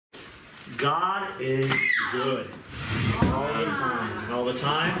God is good. All the time. And all the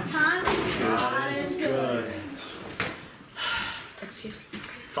time, God is good. Excuse me.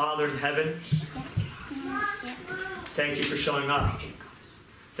 Father in heaven, thank you for showing up.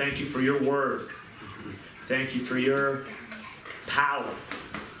 Thank you for your word. Thank you for your power.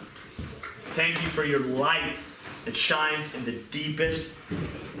 Thank you for your light that shines in the deepest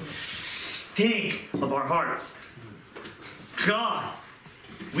stink of our hearts. God,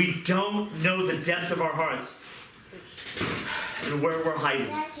 we don't know the depths of our hearts and where we're hiding.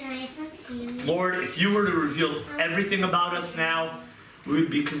 Lord, if you were to reveal everything about us now, we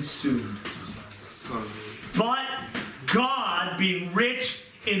would be consumed. But God, being rich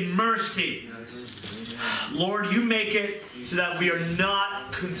in mercy, Lord, you make it so that we are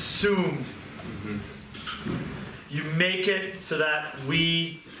not consumed. You make it so that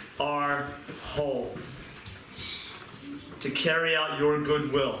we are whole to carry out your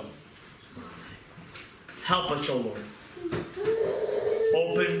good will. Help us, O Lord.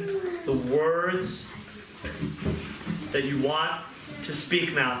 Open the words that you want to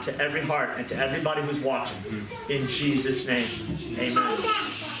speak now to every heart and to everybody who's watching. In Jesus' name, amen.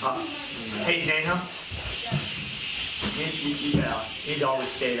 Hey, Nahum. You get out. You need to always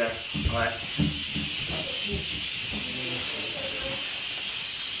stay there. All right.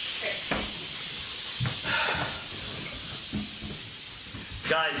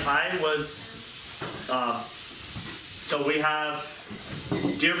 Guys, I was, so we have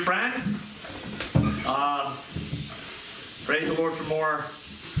dear friend, praise the Lord for more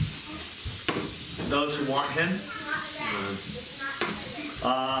those who want him.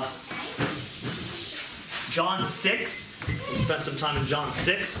 John 6, we spent some time in John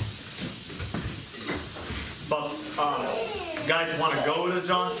 6, but guys want to go to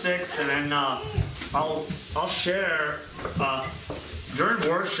John 6, and then I'll share. During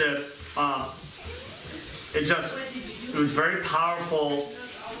worship, it was very powerful.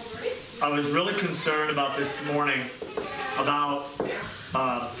 I was really concerned about this morning about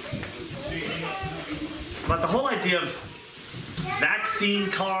the whole idea of vaccine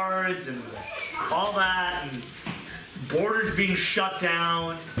cards and all that, and borders being shut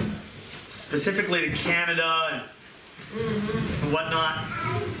down, specifically to Canada and whatnot.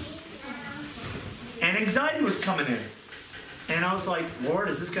 And anxiety was coming in. And I was like, Lord,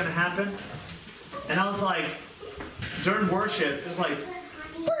 is this going to happen? And I was like, during worship, it was like,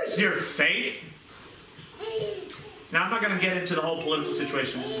 where's your faith? Now, I'm not going to get into the whole political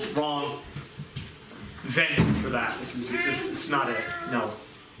situation. Wrong venue for that. This is not it. No.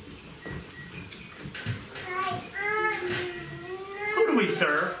 Who do we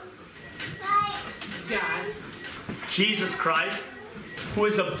serve? God. Jesus Christ, who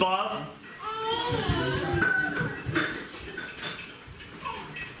is above.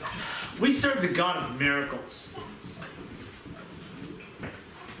 We serve the God of miracles.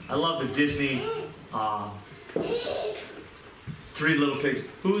 I love the Disney Three Little Pigs.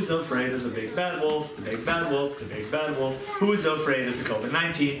 Who's afraid of the big bad wolf? The big bad wolf, the big bad wolf. Who's afraid of the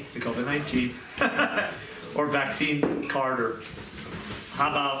COVID-19? The COVID-19. Or vaccine card, or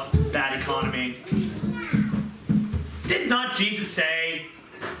how about bad economy? Did not Jesus say,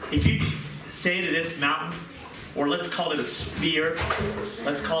 if you say to this mountain, or let's call it a spear,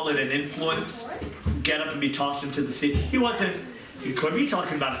 let's call it an influence, get up and be tossed into the sea? He could be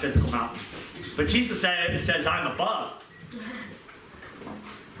talking about a physical mountain. But Jesus says, I'm above.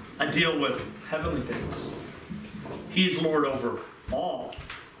 I deal with heavenly things. He is Lord over all.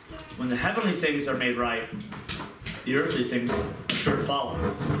 When the heavenly things are made right, the earthly things are sure to follow.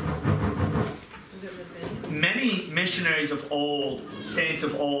 Many missionaries of old, saints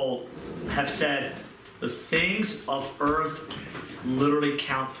of old, have said, the things of earth literally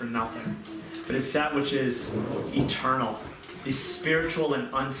count for nothing. But it's that which is eternal, is spiritual and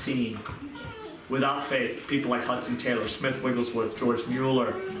unseen. Without faith, people like Hudson Taylor, Smith Wigglesworth, George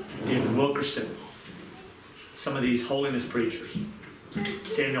Mueller, David Wilkerson, some of these holiness preachers,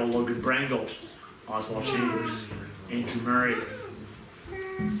 Samuel Logan Brangle, Oswald Chambers, Andrew Murray.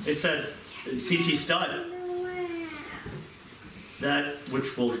 It said, C.T. Studd, that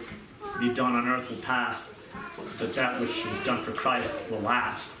which will be done on earth will pass, but that which is done for Christ will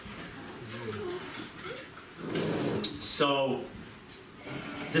last. So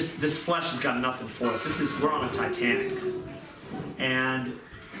this flesh has got nothing for us. We're on a Titanic, and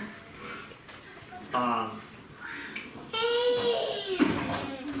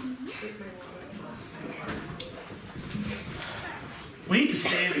we need to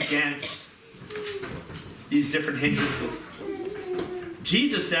stand against these different hindrances.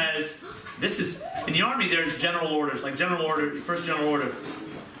 Jesus says, this is, in the army there's general orders, like general order, first general order,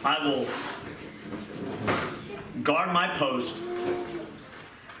 I will guard my post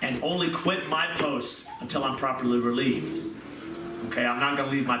and only quit my post until I'm properly relieved. Okay, I'm not going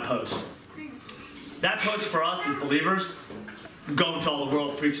to leave my post. That post for us as believers, go into all the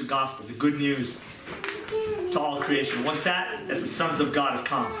world, preach the gospel, the good news to all creation. What's that? That the sons of God have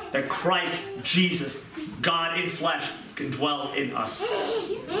come. That Christ, Jesus, God in flesh, can dwell in us.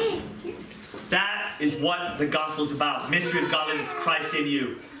 That is what the gospel is about. Mystery of godliness, Christ in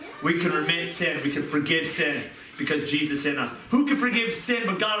you. We can remit sin. We can forgive sin because Jesus in us. Who can forgive sin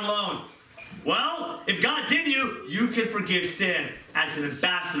but God alone? Well, if God's in you, you can forgive sin as an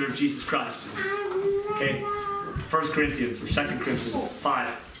ambassador of Jesus Christ. Okay? 1 Corinthians or 2 Corinthians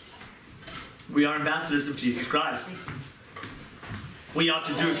 5. We are ambassadors of Jesus Christ. We ought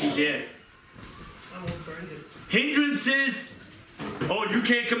to do as he did. Hindrances. Oh, you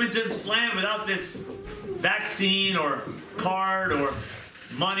can't come into this land without this vaccine or card or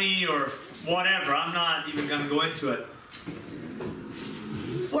money or whatever. I'm not even going to go into it.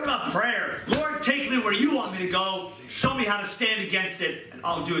 What about prayer? Lord, take me where you want me to go. Show me how to stand against it, and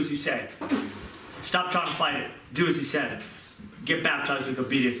I'll do as you say. Stop trying to fight it. Do as he said. Get baptized with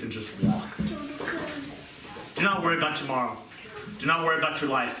obedience and just walk. Do not worry about tomorrow. Do not worry about your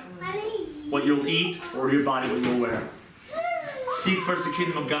life. What you'll eat or your body, what you'll wear. Seek first the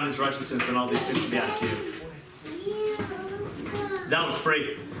kingdom of God and his righteousness, and all these things will be added to you. That was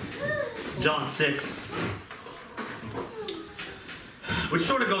free. John 6. Which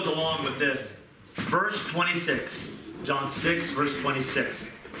sort of goes along with this. Verse 26. John 6, verse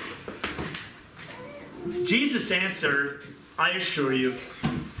 26. Jesus answered, I assure you,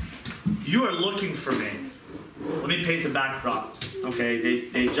 you are looking for me. Let me paint the backdrop. Okay,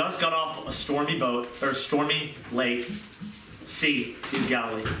 they just got off a stormy boat, or stormy lake, Sea of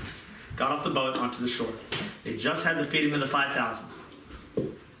Galilee. Got off the boat onto the shore. They just had the feeding of the 5,000.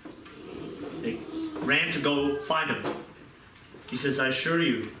 They ran to go find him. He says, I assure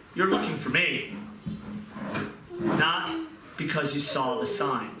you, you're looking for me. Not because you saw the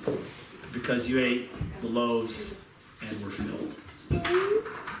signs, but because you ate the loaves and were filled.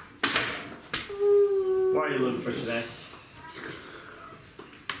 What are you looking for today?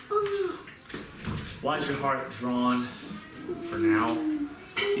 Why is your heart drawn for now?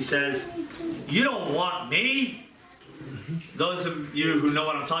 He says, you don't want me. Those of you who know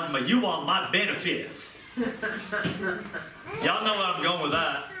what I'm talking about, you want my benefits. Y'all know where I'm going with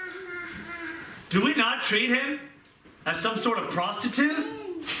that. Do we not treat him as some sort of prostitute?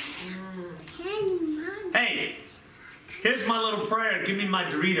 Hey, here's my little prayer. Give me my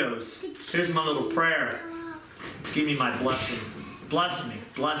Doritos. Here's my little prayer. Give me my blessing. Bless me,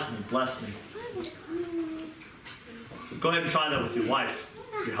 bless me, bless me. Go ahead and try that with your wife,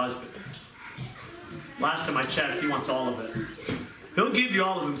 your husband. Last time I checked, he wants all of it. He'll give you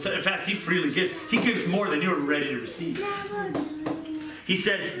all of them. In fact, he freely gives. He gives more than you're ready to receive. He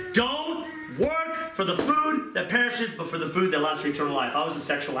says, don't work for the food that perishes, but for the food that lasts for eternal life. I was a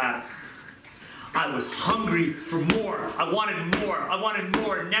sexual addict. I was hungry for more. I wanted more. I wanted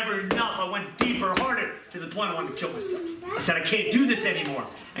more. Never enough. I went deeper, harder, to the point I wanted to kill myself. I said, I can't do this anymore.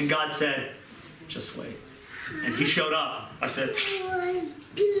 And God said, just wait. And he showed up. I said,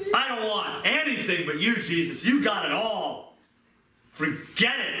 I don't want anything but you, Jesus. You got it all.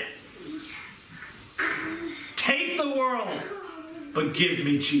 Forget it. Take the world, but give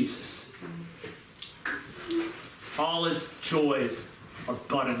me Jesus. All its joys are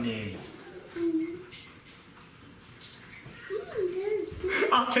but a name.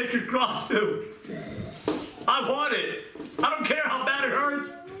 I'll take your cross too. I want it. I don't care how bad it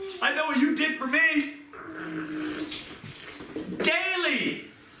hurts. I know what you did for me. Daily,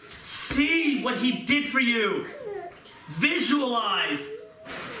 see what he did for you. Visualize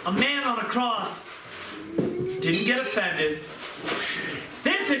a man on a cross. Didn't get offended.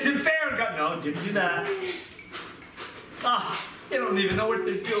 This isn't fair. God, no, didn't do that. They don't even know what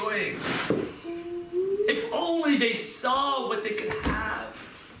they're doing. If only they saw what they could have.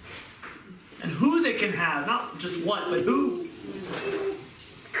 And who they can have. Not just what, but who.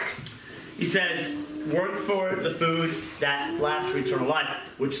 He says, work for the food that lasts for eternal life,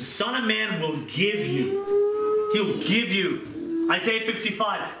 which the Son of Man will give you. He'll give you. Isaiah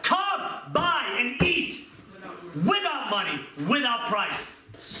 55. Come, buy, and eat. Without money, without price.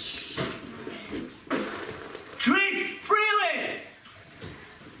 Drink freely.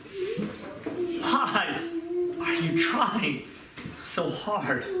 Why are you trying so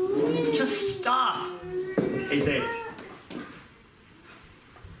hard? Just stop. Isaiah.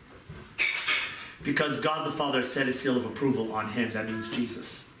 Because God the Father set his seal of approval on him. That means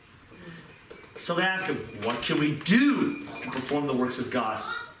Jesus. So they ask him, what can we do to perform the works of God?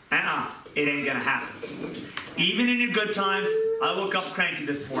 it ain't gonna happen. Even in your good times, I woke up cranky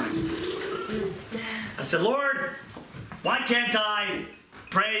this morning. I said, Lord, why can't I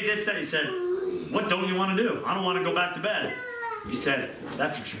pray this, that? He said, what don't you want to do? I don't want to go back to bed. He said,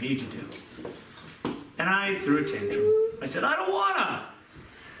 that's what you need to do. And I threw a tantrum. I said, I don't wanna.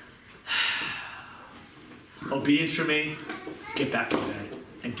 Obedience for me, get back to bed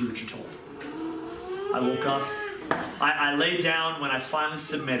and do what you're told. I woke up. I laid down when I finally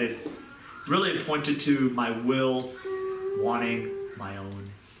submitted. Really it pointed to my will wanting my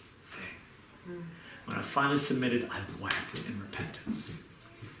own thing. When I finally submitted, I wept in repentance.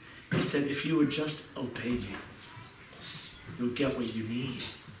 He said, if you would just obey me, you'll get what you need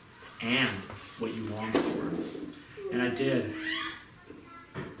and what you long for. And I did.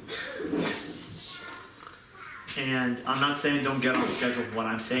 And I'm not saying don't get on schedule. What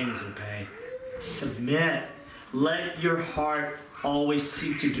I'm saying is obey. Submit. Let your heart always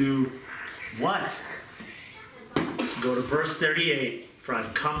seek to do what? Go to verse 38. For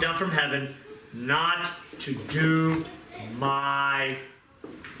I've come down from heaven not to do my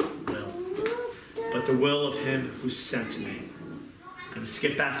will, but the will of him who sent me. I'm going to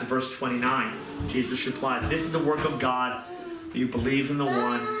skip back to verse 29. Jesus replied, this is the work of God, that you believe in the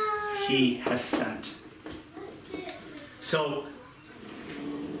one he has sent. So,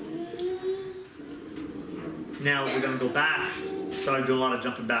 now we're going to go back. Sorry, I do a lot of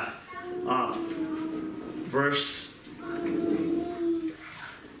jumping back.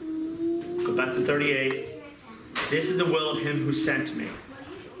 Go back to 38. This is the will of him who sent me.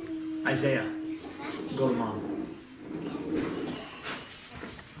 Isaiah, go to mom.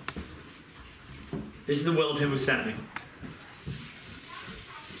 This is the will of him who sent me,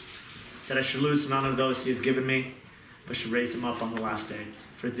 that I should lose none of those he has given me, but should raise them up on the last day.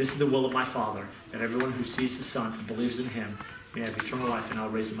 For this is the will of my Father, that everyone who sees the Son and believes in him may have eternal life, and I'll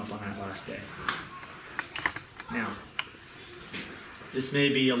raise them up on that last day. Now, this may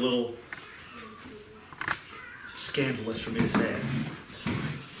be a little scandalous for me to say it.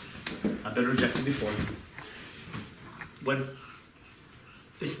 I've been rejected before.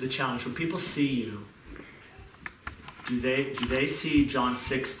 This is the challenge. When people see you, do they see John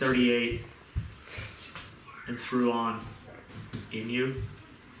 6:38 and through on in you?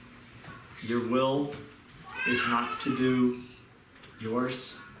 Your will is not to do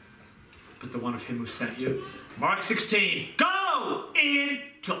yours, but the one of him who sent you. Mark 16, go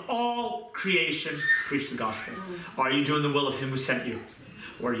into all creation, preach the gospel. Are you doing the will of him who sent you?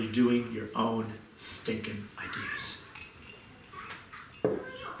 Or are you doing your own stinking ideas?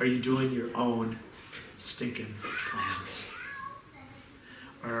 Are you doing your own stinking plans?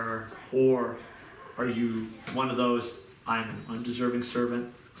 Or are you one of those, I'm an undeserving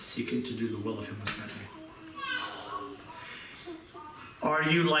servant seeking to do the will of him who sent me? Are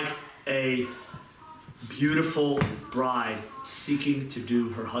you like a beautiful bride seeking to do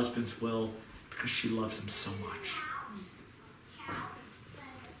her husband's will because she loves him so much?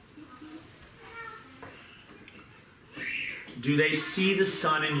 Do they see the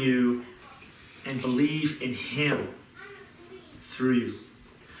Son in you and believe in him through you?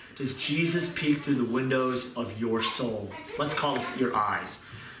 Does Jesus peek through the windows of your soul? Let's call it your eyes.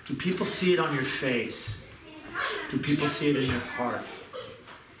 Do people see it on your face? Do people see it in your heart?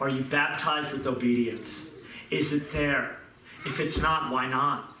 Are you baptized with obedience? Is it there? If it's not, why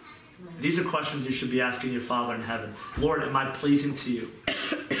not? These are questions you should be asking your Father in heaven. Lord, am I pleasing to you?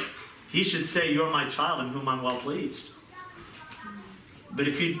 He should say, you're my child in whom I'm well pleased. But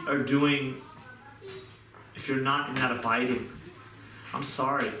if you're not in that abiding, I'm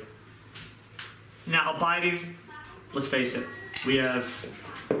sorry. Now, abiding, let's face it, we have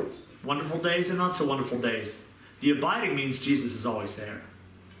wonderful days and not so wonderful days. The abiding means Jesus is always there.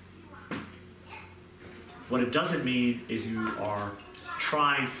 What it doesn't mean is you are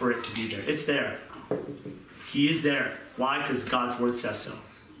trying for it to be there. It's there. He is there. Why? Because God's word says so.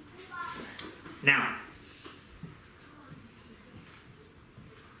 Now,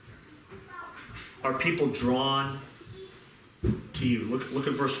 are people drawn to you? Look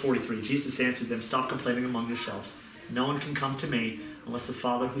at verse 43. Jesus answered them, stop complaining among yourselves. No one can come to me unless the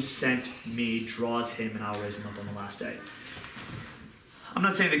Father who sent me draws him, and I'll raise him up on the last day. I'm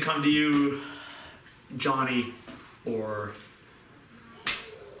not saying they come to you, Johnny, or,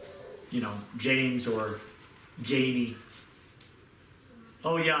 James or Janie.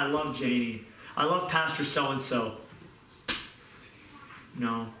 Oh yeah, I love Janie. I love Pastor so-and-so.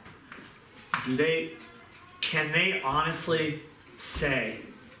 No. Can they honestly say,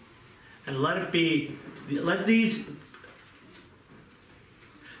 and let it be,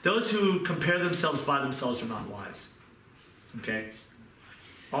 those who compare themselves by themselves are not wise. Okay?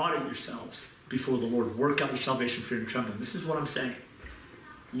 Audit yourselves before the Lord. Work out your salvation, fear and trembling. This is what I'm saying.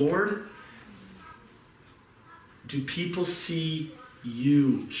 Lord, do people see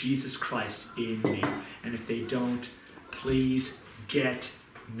you, Jesus Christ, in me? And if they don't, please get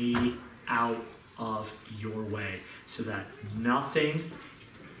me out of your way so that nothing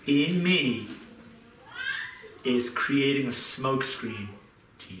in me is creating a smokescreen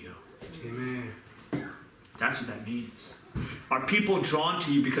to you. Amen. That's what that means. Are people drawn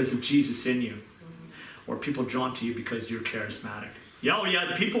to you because of Jesus in you? Or are people drawn to you because you're charismatic?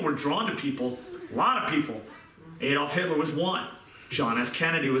 Yeah, people were drawn to people. A lot of people. Adolf Hitler was one. John F.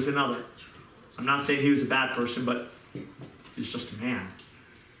 Kennedy was another. I'm not saying he was a bad person, but he was just a man.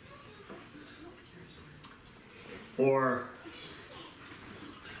 Or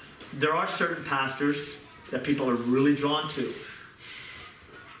there are certain pastors that people are really drawn to.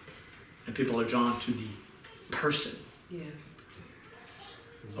 And people are drawn to the person. Yeah.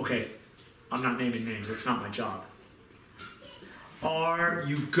 Okay, I'm not naming names. It's not my job. Are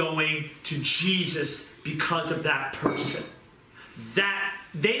you going to Jesus because of that person? That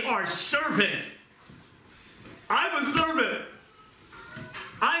they are servants. I'm a servant.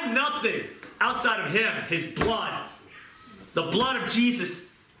 I'm nothing outside of him, his blood. The blood of Jesus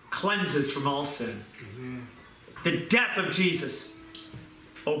cleanses from all sin. Amen. The death of Jesus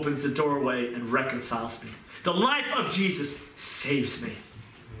opens the doorway and reconciles me. The life of Jesus saves me.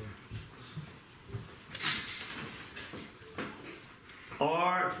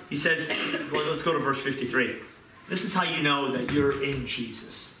 Or, he says, well, let's go to verse 53. This is how you know that you're in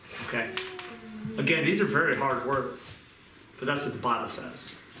Jesus. Okay? Again, these are very hard words. But that's what the Bible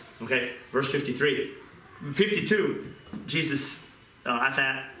says. Okay? Verse 53. 52, Jesus, at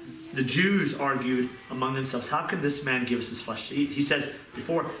that, the Jews argued among themselves, how can this man give us his flesh to eat? He says,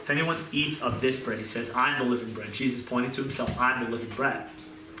 before, if anyone eats of this bread, he says, I'm the living bread. Jesus pointing to himself, I'm the living bread.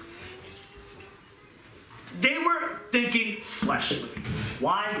 They were thinking fleshly.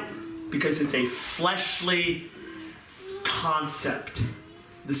 Why? Because it's a fleshly concept.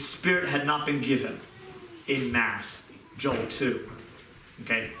 The Spirit had not been given in mass. Joel 2.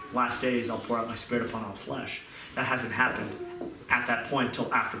 Okay? Last days I'll pour out my Spirit upon all flesh. That hasn't happened at that point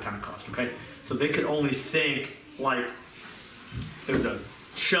until after Pentecost. Okay? So they could only think like there was a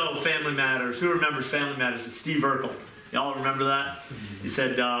show, Family Matters. Who remembers Family Matters with Steve Urkel? Y'all remember that? He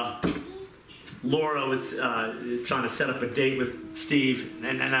said, Laura was trying to set up a date with Steve,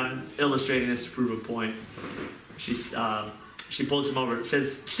 and I'm illustrating this to prove a point. She pulls him over,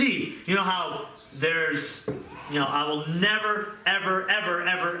 says, Steve, you know how there's, I will never, ever, ever,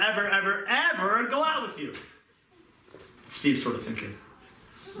 ever, ever, ever, ever go out with you. Steve's sort of thinking,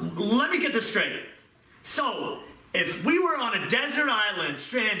 let me get this straight. So, if we were on a desert island,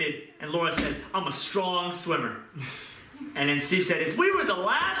 stranded, and Laura says, I'm a strong swimmer. And then Steve said, if we were the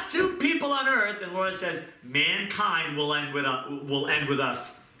last two people on earth, and Laura says, mankind will end with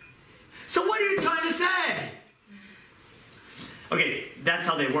us. So what are you trying to say? Okay, that's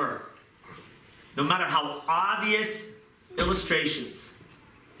how they were. No matter how obvious illustrations,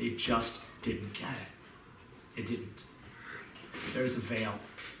 they just didn't get it. They didn't. There's a veil.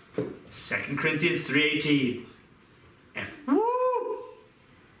 2 Corinthians 3:18. Woo!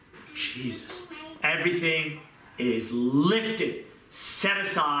 Jesus. Everything is lifted, set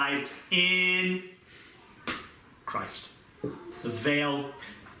aside in Christ. The veil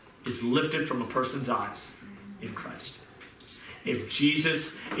is lifted from a person's eyes in Christ. If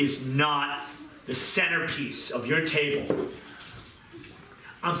Jesus is not the centerpiece of your table,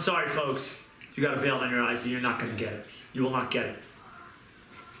 I'm sorry, folks, you got a veil on your eyes and you're not going to get it. You will not get it.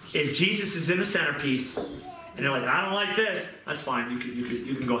 If Jesus is in the centerpiece and you're like, I don't like this, that's fine. You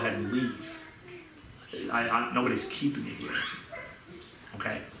can go ahead and leave. Nobody's keeping you here.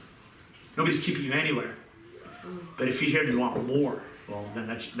 Okay? Nobody's keeping you anywhere. But if you're here and you want more, well, then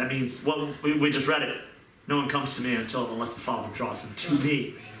that means, well, we just read it. No one comes to me unless the Father draws them to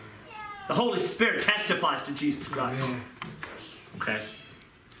me. The Holy Spirit testifies to Jesus Christ. Okay?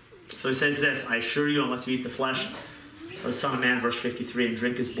 So he says this, I assure you, unless you eat the flesh of the Son of Man, verse 53, and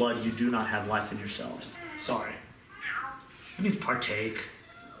drink his blood, you do not have life in yourselves. Sorry. That means partake.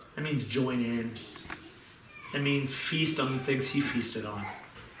 That means join in. That means feast on the things he feasted on.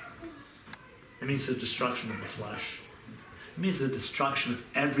 It means the destruction of the flesh. It means the destruction of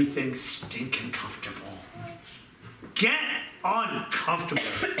everything stinking comfortable. Get uncomfortable.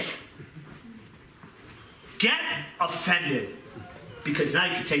 Get offended. Because now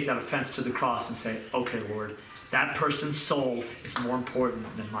you can take that offense to the cross and say, okay, Lord, that person's soul is more important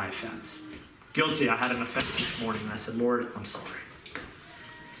than my offense. Guilty, I had an offense this morning and I said, Lord, I'm sorry.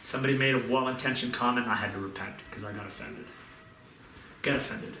 Somebody made a well-intentioned comment and I had to repent because I got offended. get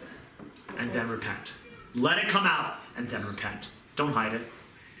offended, and then repent. Let it come out, and then repent. Don't hide it.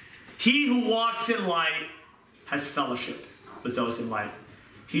 He who walks in light has fellowship with those in light.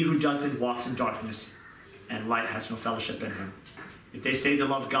 He who doesn't walks in darkness, and light has no fellowship in him. If they say they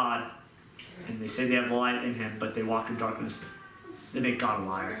love God, and they say they have light in him, but they walk in darkness, they make God a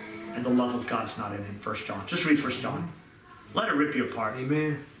liar. And the love of God is not in him. 1 John. Just read 1 John. Let it rip you apart.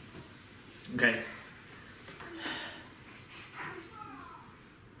 Amen. Okay.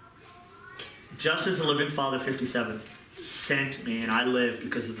 Just as the living Father, 57, sent me, and I live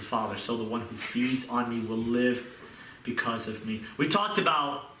because of the Father, so the one who feeds on me will live because of me. We talked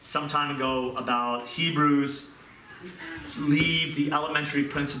about some time ago about Hebrews. Leave the elementary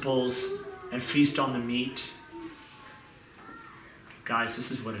principles and feast on the meat. Guys, this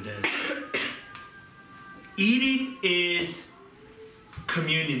is what it is. Eating is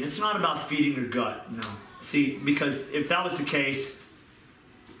communion. It's not about feeding your gut, no. See, because if that was the case,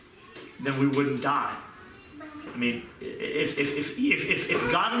 then we wouldn't die. I mean,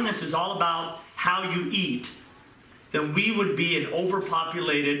 if godliness is all about how you eat, then we would be an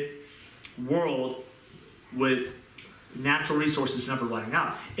overpopulated world with natural resources never running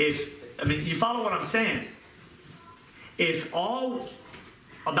out. You follow what I'm saying? If all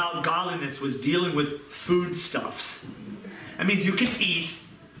about godliness was dealing with foodstuffs, that means you can eat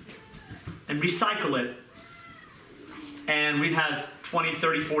and recycle it, and we'd have 20,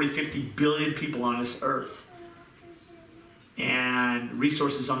 30, 40, 50 billion people on this earth. And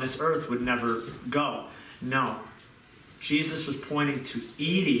resources on this earth would never go. No. Jesus was pointing to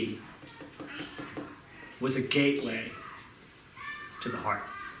eating was a gateway to the heart.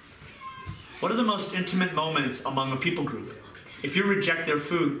 What are the most intimate moments among a people group? If you reject their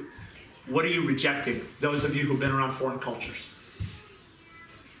food, what are you rejecting? Those of you who've been around foreign cultures.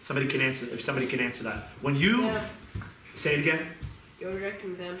 Somebody can answer. If somebody can answer that. When you say it again. You're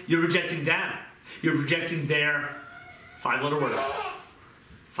rejecting them. You're rejecting them. You're rejecting their 5-letter word.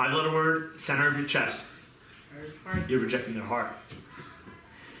 5-letter word, center of your chest. Heart. You're rejecting their heart.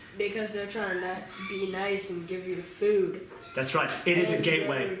 Because they're trying to be nice and give you the food. That's right. It is a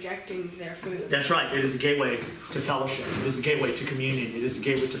gateway. You're rejecting their food. That's right. It is a gateway to fellowship. It is a gateway to communion. It is a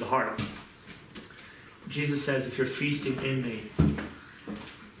gateway to the heart. Jesus says, if you're feasting in me,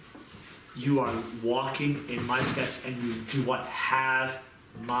 you are walking in my steps, and you do what? Have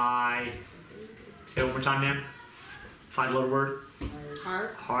my, say it one more time, man. 5-letter word.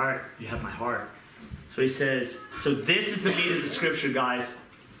 Heart. Heart. You have my heart. So he says, so this is the meat of the scripture, guys.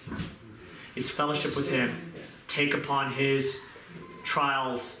 Is fellowship with him. Take upon his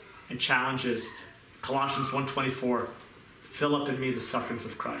trials and challenges. Colossians 1:24. Fill up in me the sufferings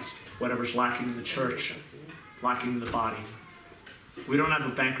of Christ. Whatever's lacking in the church, lacking in the body. We don't have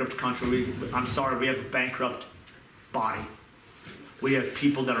a bankrupt country. I'm sorry, we have a bankrupt body. We have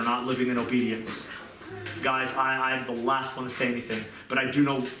people that are not living in obedience. Guys, I'm the last one to say anything, but I do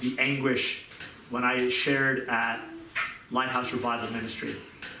know the anguish when I shared at Lighthouse Revival Ministry.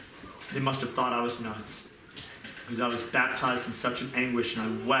 They must have thought I was nuts, because I was baptized in such an anguish,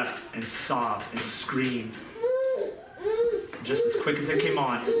 and I wept and sobbed and screamed. Just as quick as it came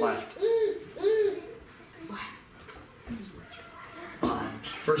on, it left.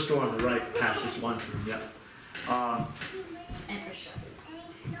 First door on the right, past this lunchroom, yeah.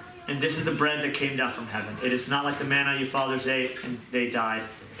 And this is the bread that came down from heaven. It is not like the manna your fathers ate and they died.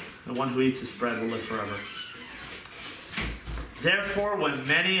 The one who eats this bread will live forever. Therefore, when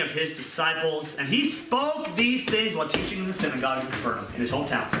many of his disciples, and he spoke these things while teaching in the synagogue in Capernaum, in his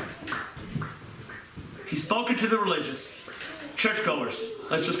hometown. He spoke it to the religious, churchgoers.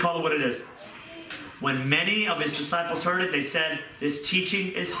 Let's just call it what it is. When many of his disciples heard it, they said, this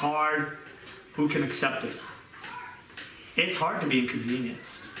teaching is hard. Who can accept it? It's hard to be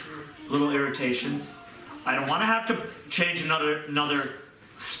inconvenienced. Little irritations. I don't want to have to change another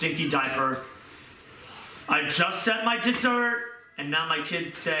stinky diaper. I just set my dessert, and now my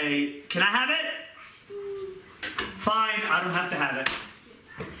kids say, can I have it? Fine, I don't have to have it.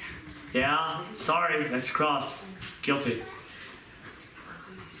 Yeah, sorry, that's cross. Guilty.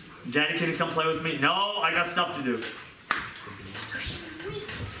 Daddy, can you come play with me? No, I got stuff to do.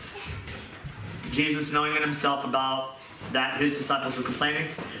 Jesus, knowing in himself about that his disciples were complaining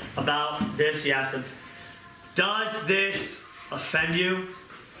about this, he asked them, does this offend you?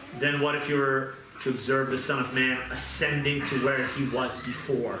 Then what if you were to observe the Son of Man ascending to where he was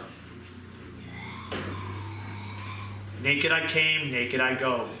before? Naked I came, naked I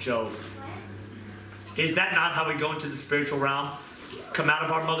go, Job. Is that not how we go into the spiritual realm? Come out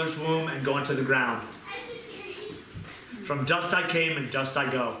of our mother's womb and go into the ground. From dust I came and dust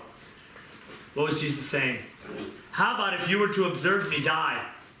I go. What was Jesus saying? How about if you were to observe me die?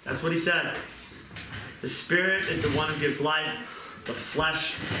 That's what he said. The Spirit is the one who gives life. The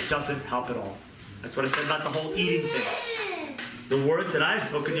flesh doesn't help at all. That's what I said about the whole eating thing. The words that I have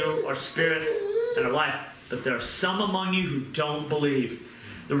spoken to you are spirit and are life. But there are some among you who don't believe.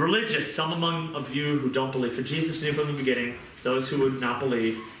 The religious, some among of you who don't believe. For Jesus knew from the beginning those who would not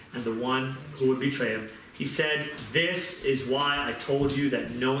believe and the one who would betray him. He said, this is why I told you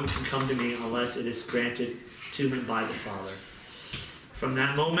that no one can come to me unless it is granted to him by the Father. From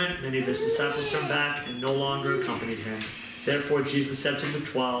that moment, many of his disciples turned back and no longer accompanied him. Therefore, Jesus said to the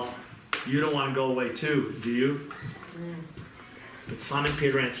 12, you don't want to go away too, do you? But Simon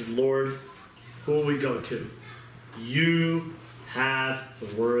Peter answered, Lord, who will we go to? You have the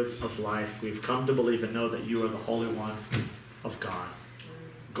words of life. We've come to believe and know that you are the Holy One of God.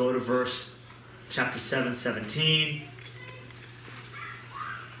 Go to verse chapter 7, 17.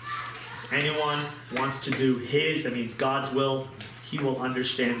 If anyone wants to do his, that means God's will, he will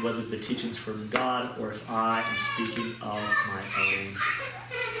understand whether the teaching's from God or if I am speaking of my own.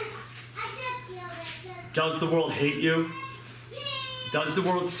 Does the world hate you? Does the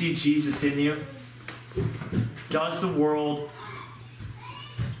world see Jesus in you? Does the world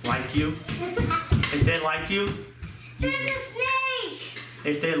like you? If they like you, There's a snake!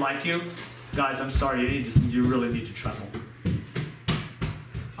 if they like you, guys, I'm sorry, you really need to tremble.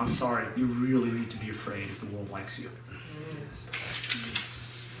 I'm sorry, you really need to be afraid if the world likes you.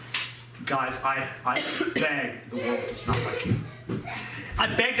 Guys, I beg the world does not like you. I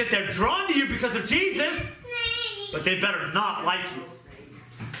beg that they're drawn to you because of Jesus, but they better not like you.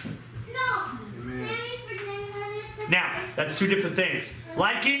 Now, that's two different things.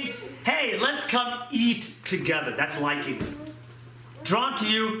 Liking, hey, let's come eat together. That's liking. Drawn to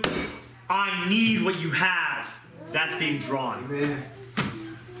you, I need what you have. That's being drawn. Amen.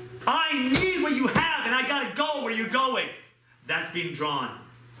 I need what you have and I gotta go where you're going. That's being drawn.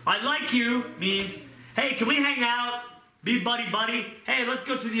 I like you means, hey, can we hang out? Be buddy-buddy? Hey, let's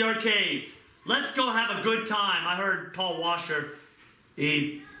go to the arcades. Let's go have a good time. I heard Paul Washer,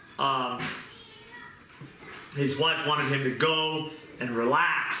 his wife wanted him to go and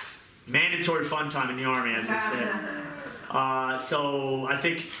relax. Mandatory fun time in the Army, as they said. So I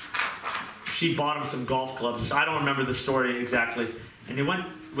think she bought him some golf clubs. I don't remember the story exactly. And he went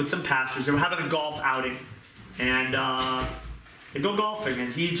with some pastors. They were having a golf outing. And they go golfing.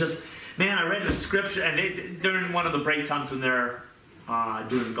 And he just, man, I read the scripture. And during one of the break times when they're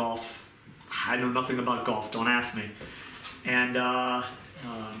doing golf, I know nothing about golf. Don't ask me. And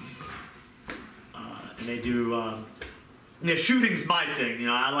they do, shooting's my thing.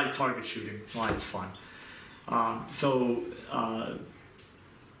 I like target shooting. Well, it's fun.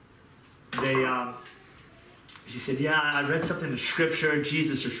 He said, yeah, I read something in Scripture.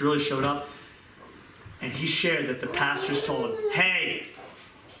 Jesus just really showed up. And he shared that the pastors told him, hey,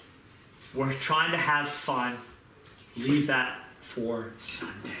 we're trying to have fun. Leave that for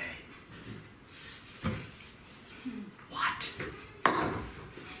Sunday. What?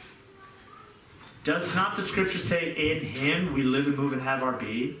 Does not the Scripture say, in him we live and move and have our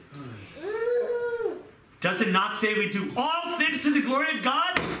being? Does it not say we do all things to the glory of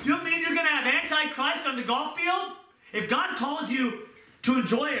God? You mean you're going to have Antichrist on the golf field? If God calls you to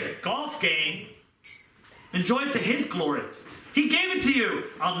enjoy a golf game, enjoy it to his glory. He gave it to you.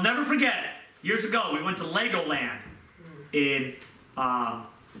 I'll never forget. Years ago, we went to Legoland in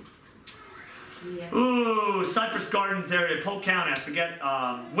Cypress Gardens area, Polk County, I forget,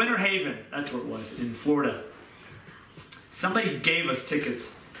 Winter Haven, that's where it was, in Florida. Somebody gave us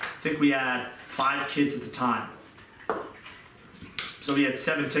tickets. I think we had 5 kids at the time. So we had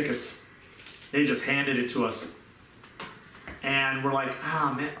 7 tickets. They just handed it to us. And we're like,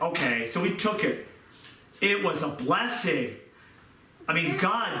 man, okay. So we took it. It was a blessing. I mean,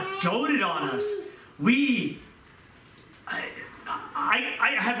 God doted on us.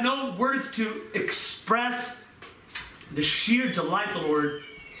 I have no words to express the sheer delight the Lord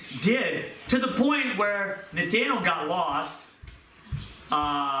did, to the point where Nathaniel got lost.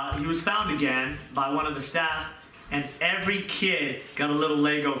 He was found again by one of the staff, and every kid got a little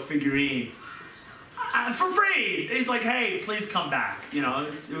Lego figurine for free. He's like, hey, please come back.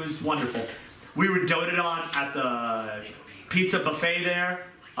 It was wonderful. We were doted on at the pizza buffet there,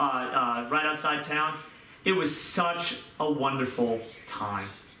 right outside town. It was such a wonderful time.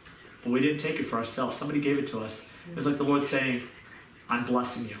 But we didn't take it for ourselves. Somebody gave it to us. It was like the Lord saying, I'm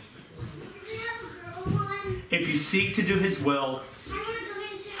blessing you. If you seek to do his will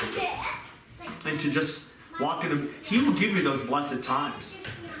and to just walk in him, he will give you those blessed times.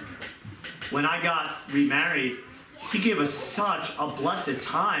 When I got remarried, he gave us such a blessed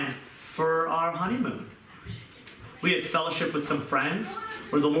time for our honeymoon. We had fellowship with some friends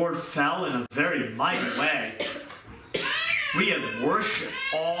where the Lord fell in a very mighty way. We had worship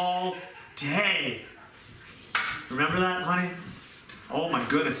all day. Remember that, honey? Oh my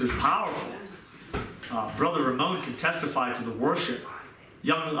goodness, it was powerful. Brother Ramon can testify to the worship.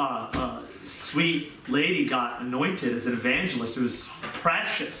 Young, sweet lady got anointed as an evangelist. It was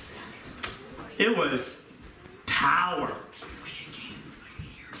precious. It was power.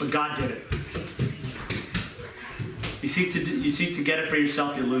 But God did it. You seek to get it for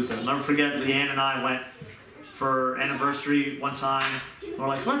yourself, you lose it. I'll never forget, Leanne and I went for anniversary one time. We're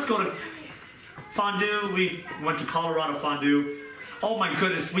like, let's go to fondue. We went to Colorado fondue. Oh my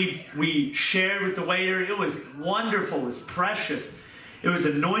goodness, we shared with the waiter. It was wonderful. It was precious. It was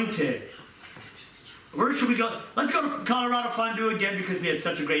anointed. Where should we go? Let's go to Colorado fondue again because we had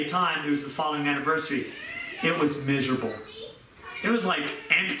such a great time. It was the following anniversary. It was miserable. It was like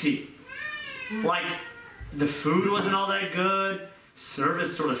empty. Like the food wasn't all that good.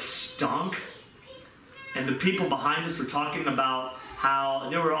 Service sort of stunk. And the people behind us were talking about how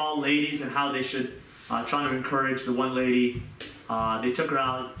they were all ladies and how they should try to encourage the one lady. They took her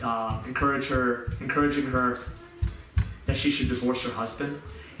out, encouraging her that she should divorce her husband.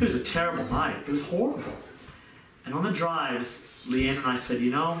 It was a terrible night. It was horrible. And on the drives, Leanne and I said,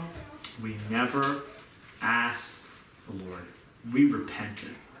 you know, we never asked the Lord. We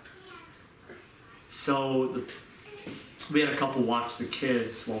repented. So we had a couple watch the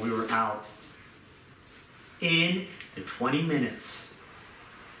kids while we were out. In the 20 minutes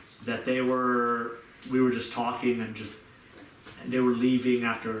that we were just talking and they were leaving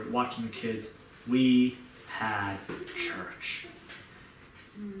after watching the kids, we had church.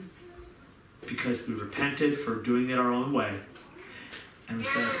 Because we repented for doing it our own way. And we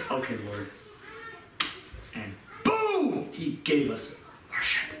said, okay, Lord. And boom! He gave us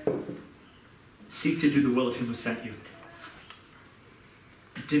worship. Seek to do the will of him who sent you.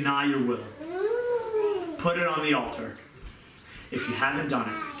 Deny your will. Put it on the altar. If you haven't done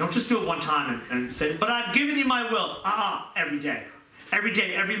it, don't just do it one time and say, but I've given you my will. Every day. Every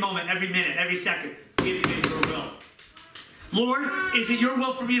day, every moment, every minute, every second. Give me your will. Lord, is it your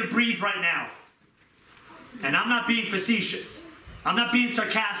will for me to breathe right now? And I'm not being facetious. I'm not being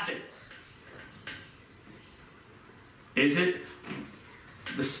sarcastic. Is it?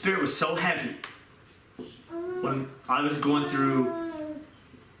 The Spirit was so heavy when I was going through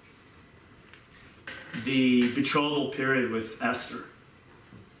the betrothal period with Esther.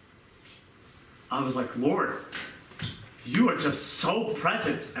 I was like, Lord, you are just so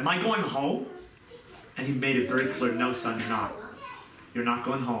present. Am I going home? And he made it very clear, no, son, you're not. You're not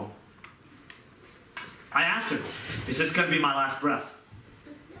going home. I asked him, is this going to be my last breath?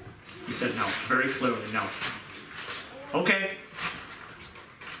 He said no, very clearly, no. Okay.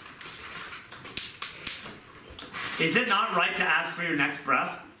 Is it not right to ask for your next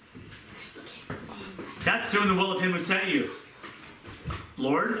breath? That's doing the will of him who sent you.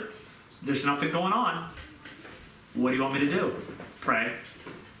 Lord, there's nothing going on. What do you want me to do? Pray.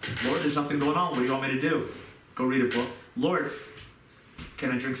 Lord, there's nothing going on. What do you want me to do? Go read a book. Lord,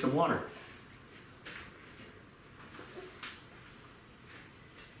 can I drink some water?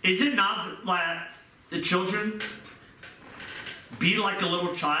 Is it not like the children be like a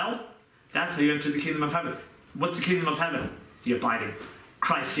little child? That's how you enter the kingdom of heaven. What's the kingdom of heaven? The abiding.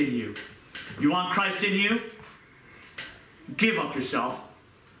 Christ in you. You want Christ in you? Give up yourself.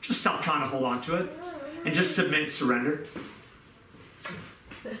 Just stop trying to hold on to it. And just submit and surrender.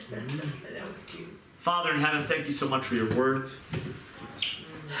 That was cute. Father in heaven, thank you so much for your word.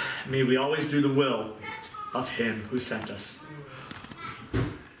 May we always do the will of him who sent us.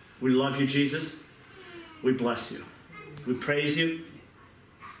 We love you, Jesus. We bless you. We praise you.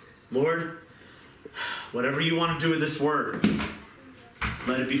 Lord, whatever you want to do with this word,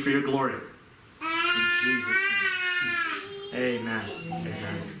 let it be for your glory. In Jesus' name. Amen.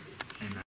 Amen.